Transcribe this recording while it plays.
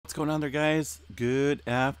What's going on there, guys? Good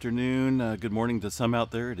afternoon, good morning to some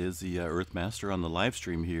out there. It is the Earthmaster on the live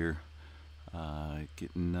stream here,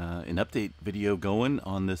 getting an update video going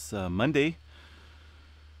on this Monday,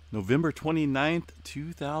 November 29th,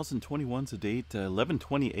 2021 's the date,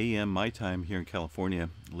 11:20 a.m. my time here in California.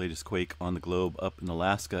 The latest quake on the globe up in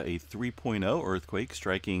Alaska, a 3.0 earthquake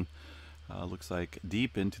striking, looks like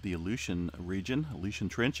deep into the Aleutian region, Aleutian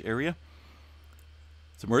Trench area.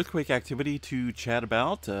 Some earthquake activity to chat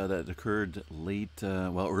about that occurred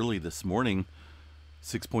early this morning.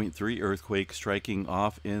 6.3 earthquake striking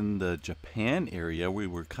off in the Japan area. We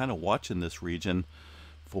were kind of watching this region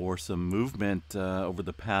for some movement over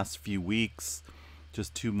the past few weeks.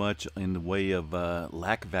 Just too much in the way of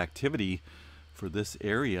lack of activity for this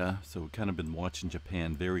area. So we've kind of been watching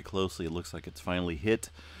Japan very closely. It looks like it's finally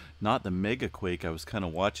hit. Not the mega quake I was kind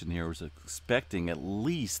of watching here. I was expecting at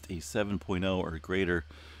least a 7.0 or greater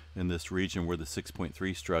in this region where the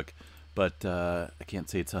 6.3 struck, but I can't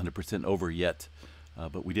say it's 100% over yet.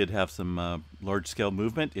 But we did have some large-scale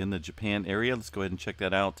movement in the Japan area. Let's go ahead and check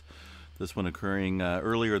that out. This one occurring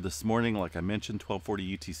earlier this morning, like I mentioned, 12:40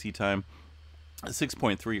 UTC time. A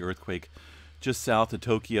 6.3 earthquake just south of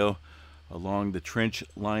Tokyo along the trench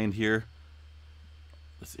line here.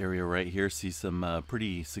 This area right here sees some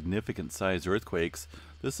pretty significant size earthquakes.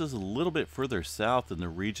 This is a little bit further south in the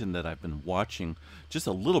region that I've been watching, just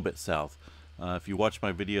a little bit south. If you watch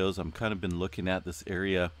my videos, I'm kind of been looking at this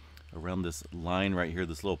area around this line right here,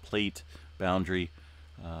 this little plate boundary,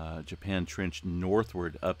 Japan Trench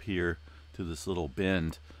northward up here to this little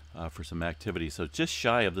bend for some activity. So just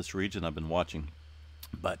shy of this region I've been watching.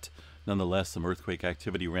 But nonetheless, some earthquake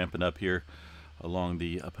activity ramping up here along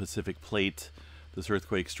the Pacific Plate. This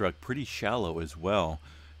earthquake struck pretty shallow as well,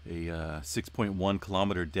 a 6.1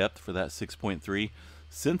 kilometer depth for that 6.3.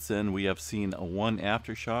 Since then, we have seen a 1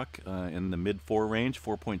 aftershock in the mid-4 range,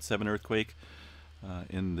 4.7 earthquake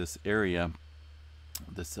in this area.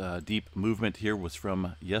 This deep movement here was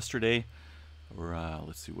from yesterday, or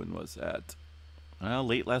let's see, when was that?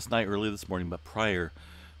 Late last night, early this morning, but prior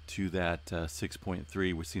to that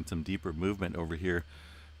 6.3, we've seen some deeper movement over here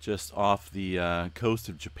just off the coast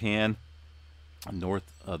of Japan,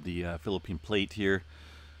 north of the Philippine Plate here.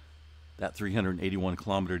 That 381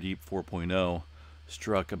 kilometer deep 4.0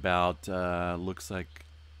 struck about looks like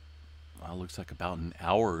about an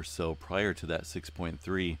hour or so prior to that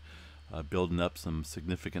 6.3, building up some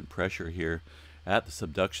significant pressure here at the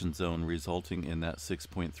subduction zone, resulting in that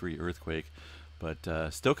 6.3 earthquake.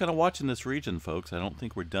 But still kind of watching this region, folks. I don't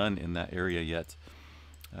think we're done in that area yet.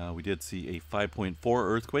 We did see a 5.4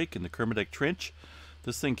 earthquake in the Kermadec Trench.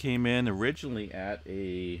 This thing came in originally at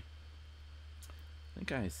I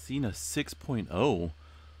think I seen a 6.0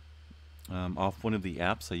 off one of the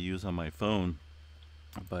apps I use on my phone,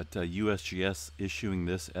 but USGS issuing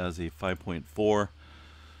this as a 5.4.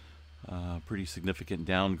 Pretty significant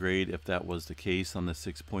downgrade if that was the case on the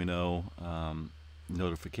 6.0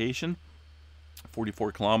 notification.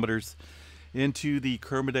 44 kilometers into the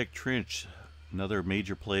Kermadec Trench, another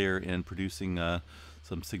major player in producing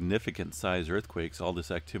some significant size earthquakes. All this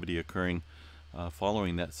activity occurring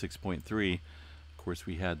following that 6.3. Of course,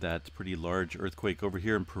 we had that pretty large earthquake over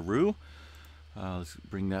here in Peru. Let's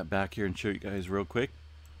bring that back here and show you guys real quick.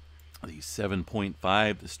 The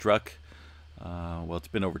 7.5 struck, well, it's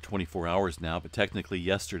been over 24 hours now, but technically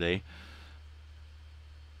yesterday.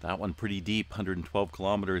 That one pretty deep, 112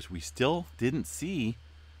 kilometers. We still didn't see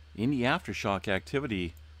any aftershock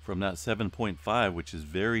activity from that 7.5, which is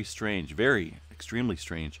very strange, extremely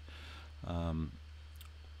strange.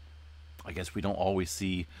 I guess we don't always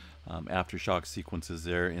see aftershock sequences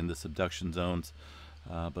there in the subduction zones,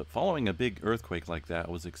 but following a big earthquake like that,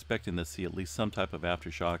 I was expecting to see at least some type of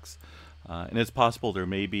aftershocks, and it's possible there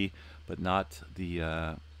may be, but not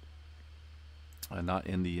the not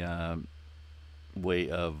in the way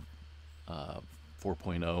of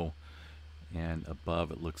 4.0 and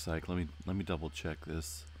above. It looks like. Let me double check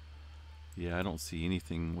this. Yeah, I don't see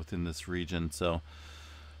anything within this region, so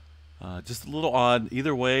just a little odd.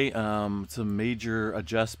 Either way, some major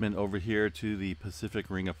adjustment over here to the Pacific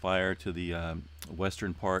Ring of Fire, to the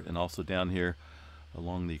western part, and also down here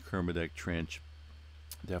along the Kermadec Trench.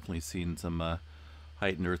 Definitely seen some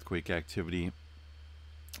heightened earthquake activity.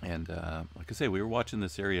 And like I say, we were watching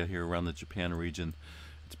this area here around the Japan region.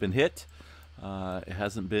 It's been hit. It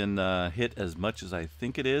hasn't been hit as much as I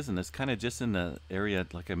think it is, and it's kind of just in the area,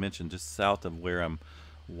 like I mentioned, just south of where I'm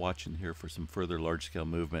watching here for some further large-scale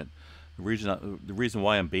movement. The reason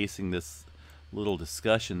why I'm basing this little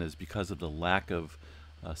discussion is because of the lack of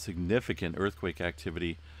significant earthquake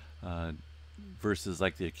activity versus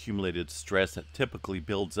like the accumulated stress that typically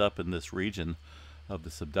builds up in this region of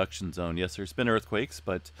the subduction zone. Yes, there's been earthquakes,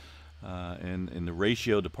 but in the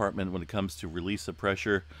ratio department, when it comes to release of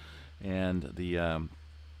pressure and the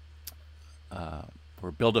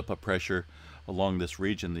or buildup of pressure along this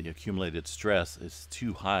region, the accumulated stress is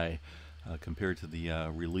too high compared to the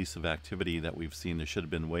release of activity that we've seen. There should have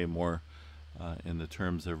been way more in the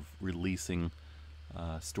terms of releasing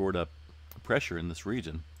stored up pressure in this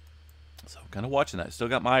region. So kind of watching that. Still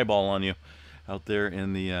got my eyeball on you out there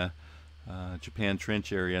in the Japan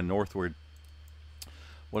Trench area northward.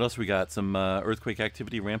 What else we got? Some earthquake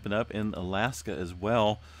activity ramping up in Alaska as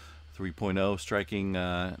well. 3.0 striking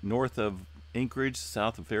north of Anchorage,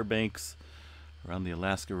 south of Fairbanks, around the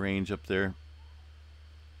Alaska range up there.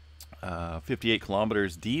 58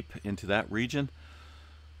 kilometers deep into that region.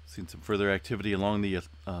 Seen some further activity along the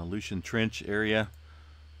Aleutian Trench area.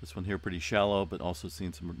 This one here pretty shallow, but also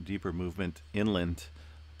seen some deeper movement inland,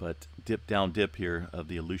 but dip here of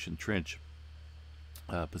the Aleutian Trench.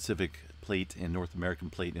 Pacific Plate and North American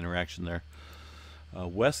Plate interaction there.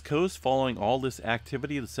 West Coast following all this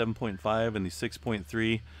activity, the 7.5 and the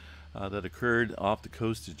 6.3 that occurred off the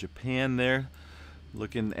coast of Japan there.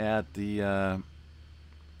 Looking at the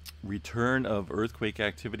return of earthquake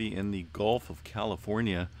activity in the Gulf of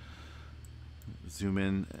California. Zoom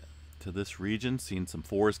in to this region, seeing some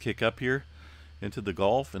 4s kick up here into the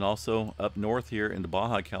Gulf, and also up north here into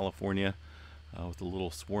Baja California with a little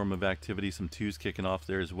swarm of activity, some 2s kicking off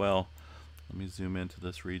there as well. Let me zoom into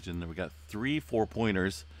this region. We got 3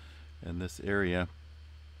 4-pointers in this area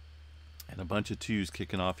and a bunch of 2s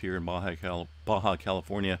kicking off here in Baja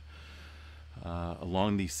California.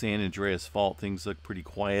 Along the San Andreas Fault, things look pretty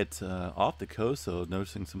quiet off the coast, so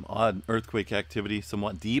noticing some odd earthquake activity,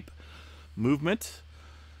 somewhat deep movement.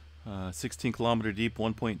 16 kilometer deep,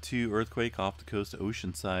 1.2 earthquake off the coast of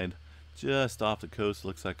Oceanside, just off the coast.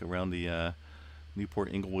 Looks like around the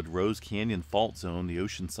Newport Inglewood Rose Canyon Fault Zone, the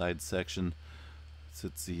Oceanside section.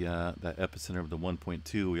 Sits the that epicenter of the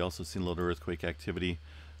 1.2. We also seen a little earthquake activity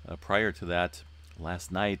prior to that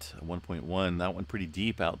last night, 1.1. That one pretty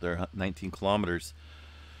deep out there, 19 kilometers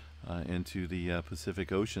into the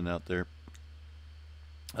Pacific Ocean out there.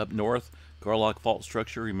 Up north, Garlock Fault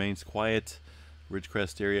structure remains quiet.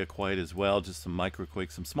 Ridgecrest area quiet as well. Just some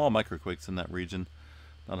microquakes, some small microquakes in that region.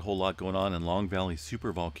 Not a whole lot going on in Long Valley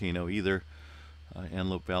supervolcano either.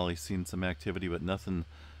 Antelope Valley seen some activity, but nothing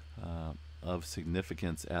of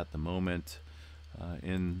significance at the moment.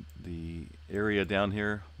 In the area down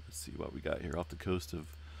here, let's see what we got here off the coast of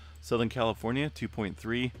Southern California,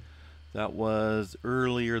 2.3. That was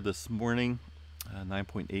earlier this morning,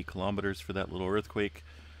 9.8 kilometers for that little earthquake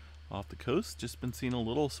off the coast. Just been seeing a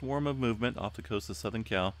little swarm of movement off the coast of Southern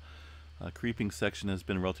Cal. Creeping section has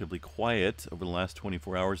been relatively quiet over the last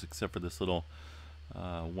 24 hours, except for this little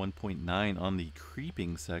 1.9 on the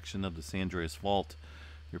creeping section of the San Andreas Fault.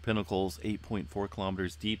 Your pinnacles 8.4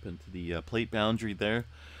 kilometers deep into the plate boundary there.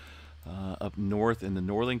 Up north into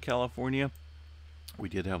Northern California, we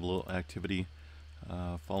did have a little activity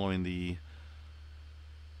following the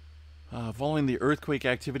earthquake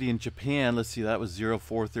activity in Japan. Let's see, that was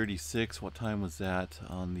 0436. What time was that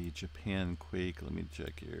on the Japan quake? Let me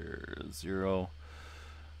check here.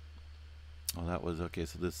 Oh, that was okay.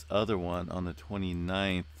 So this other one on the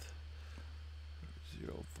 29th,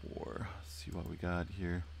 04. Let's see what we got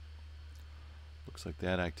here. Looks like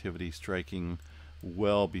that activity striking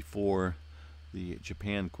well before the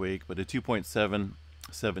Japan quake, but a 2.7,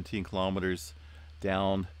 17 kilometers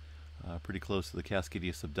down. Pretty close to the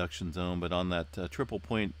Cascadia subduction zone, but on that triple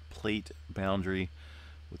point plate boundary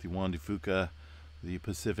with the Juan de Fuca, the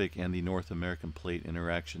Pacific and the North American plate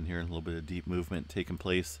interaction here. A little bit of deep movement taking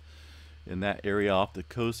place in that area off the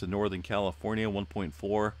coast of Northern California.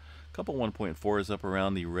 1.4, a couple 1.4s up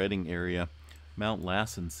around the Redding area. Mount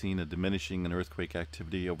Lassen seen a diminishing in earthquake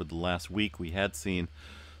activity over the last week. We had seen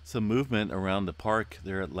some movement around the park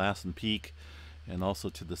there at Lassen Peak, and also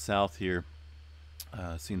to the south here.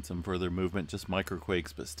 Seen some further movement, just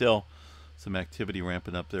microquakes, but still some activity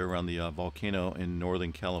ramping up there around the volcano in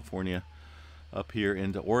Northern California. Up here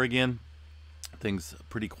into Oregon, things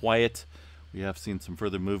pretty quiet. We have seen some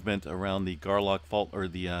further movement around the Garlock Fault, or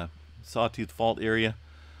the Sawtooth Fault area.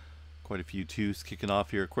 Quite a few 2s kicking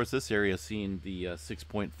off here. Of course, this area seen the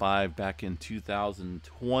 6.5 back in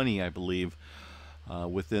 2020, I believe,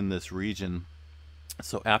 within this region.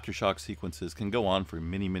 So aftershock sequences can go on for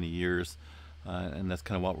many, many years. And that's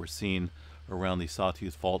kind of what we're seeing around the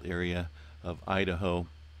Sawtooth Fault area of Idaho.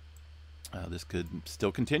 This could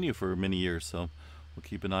still continue for many years, so we'll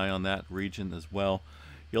keep an eye on that region as well.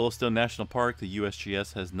 Yellowstone National Park, the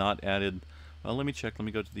USGS has not added. Let me check. Let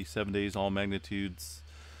me go to the 7 days all magnitudes.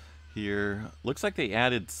 here. Looks like they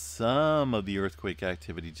added some of the earthquake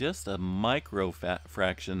activity, just a micro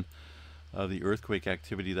fraction of the earthquake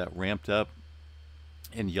activity that ramped up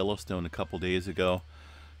in Yellowstone a couple days ago.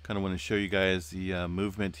 Kind of want to show you guys the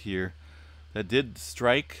movement here that did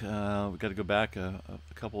strike. We got to go back a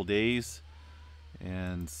couple days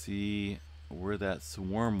and see where that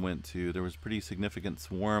swarm went to. There was a pretty significant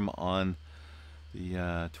swarm on the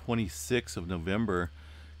 26th of November.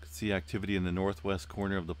 You can see activity in the northwest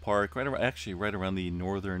corner of the park, actually right around the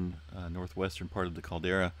northern northwestern part of the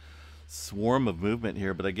caldera. Swarm of movement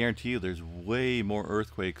here, but I guarantee you there's way more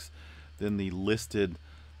earthquakes than the listed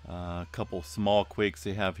couple small quakes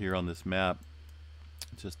they have here on this map.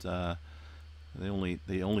 Just they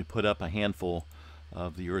only put up a handful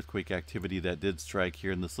of the earthquake activity that did strike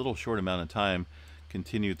here in this little short amount of time.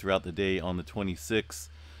 Continued throughout the day on the 26th,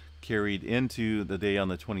 carried into the day on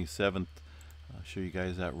the 27th. I'll show you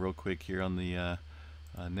guys that real quick here on the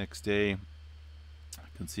next day. You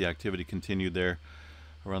can see activity continued there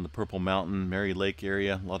around the Purple Mountain, Mary Lake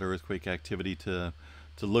area. A lot of earthquake activity to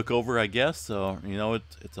look over, I guess. So you know,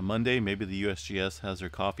 it's a Monday. Maybe the USGS has their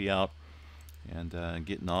coffee out and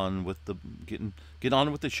getting on with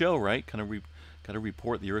the show, right? Kind of got to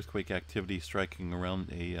report the earthquake activity striking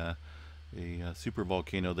around a super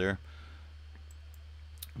volcano there.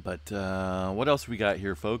 But what else we got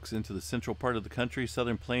here, folks? Into the central part of the country,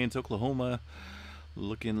 Southern Plains, Oklahoma,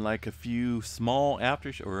 looking like a few small a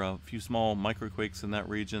few small microquakes in that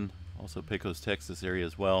region. Also Pecos, Texas area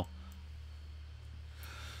as well.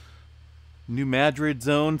 New Madrid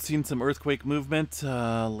zone, seen some earthquake movement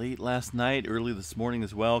late last night, early this morning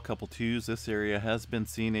as well. A couple twos. This area has been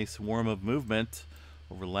seeing a swarm of movement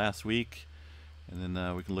over last week. And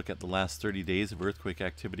then we can look at the last 30 days of earthquake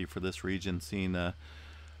activity for this region, seeing a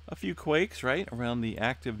few quakes right around the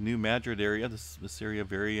active New Madrid area. This area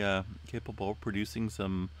very capable of producing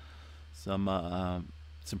some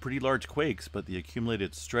pretty large quakes, but the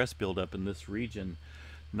accumulated stress buildup in this region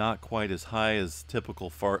not quite as high as typical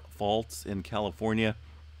faults in California.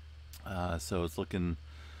 So it's looking,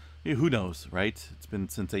 who knows, right? It's been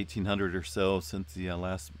since 1800 or so since the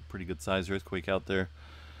last pretty good sized earthquake out there.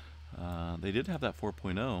 They did have that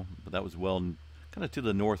 4.0, but that was well kind of to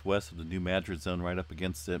the northwest of the New Madrid zone, right up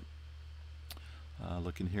against it.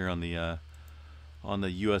 Looking here on the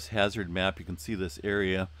U.S. hazard map, you can see this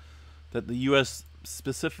area that the U.S.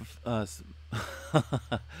 specific.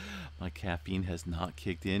 My caffeine has not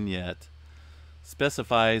kicked in yet.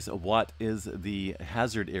 Specifies what is the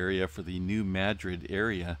hazard area for the New Madrid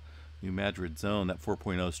area, New Madrid zone. That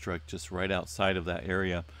 4.0 struck just right outside of that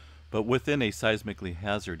area, but within a seismically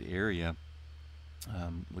hazard area.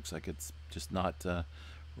 Looks like it's just not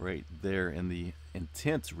right there in the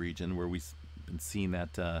intense region where we've been seeing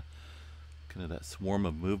that kind of that swarm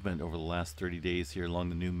of movement over the last 30 days here along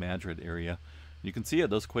the New Madrid area. You can see it;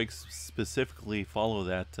 those quakes specifically follow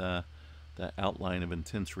that that outline of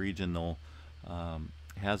intense regional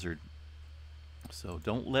hazard. So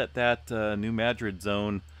don't let that New Madrid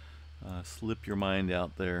zone slip your mind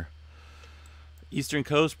out there. Eastern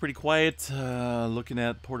coast pretty quiet. Looking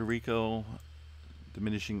at Puerto Rico,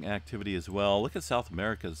 diminishing activity as well. Look at South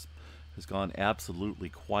America's has gone absolutely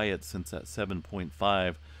quiet since that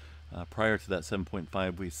 7.5. Prior to that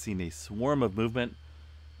 7.5, we've seen a swarm of movement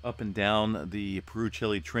up and down the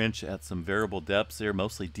Peru-Chile Trench at some variable depths there,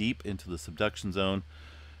 mostly deep into the subduction zone.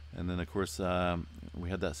 And then, of course, we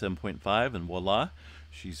had that 7.5, and voila,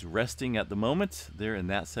 she's resting at the moment there in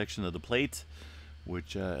that section of the plate,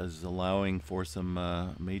 which is allowing for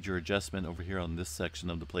some major adjustment over here on this section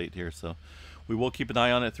of the plate here. So we will keep an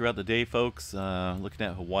eye on it throughout the day, folks. Looking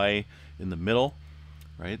at Hawaii in the middle,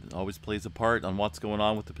 right? It always plays a part on what's going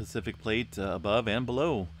on with the Pacific plate above and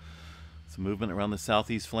below. Some movement around the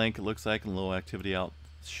southeast flank, it looks like, and low activity out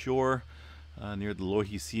shore near the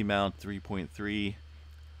Loihi Seamount, 3.3. A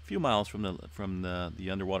few miles from the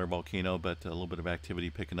underwater volcano, but a little bit of activity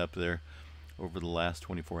picking up there over the last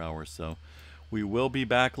 24 hours. So we will be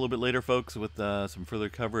back a little bit later, folks, with some further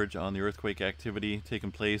coverage on the earthquake activity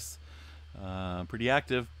taking place. Pretty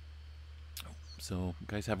active. So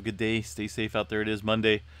guys, have a good day. Stay safe out there. It is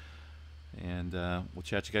Monday. And we'll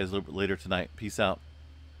chat you guys a little bit later tonight. Peace out.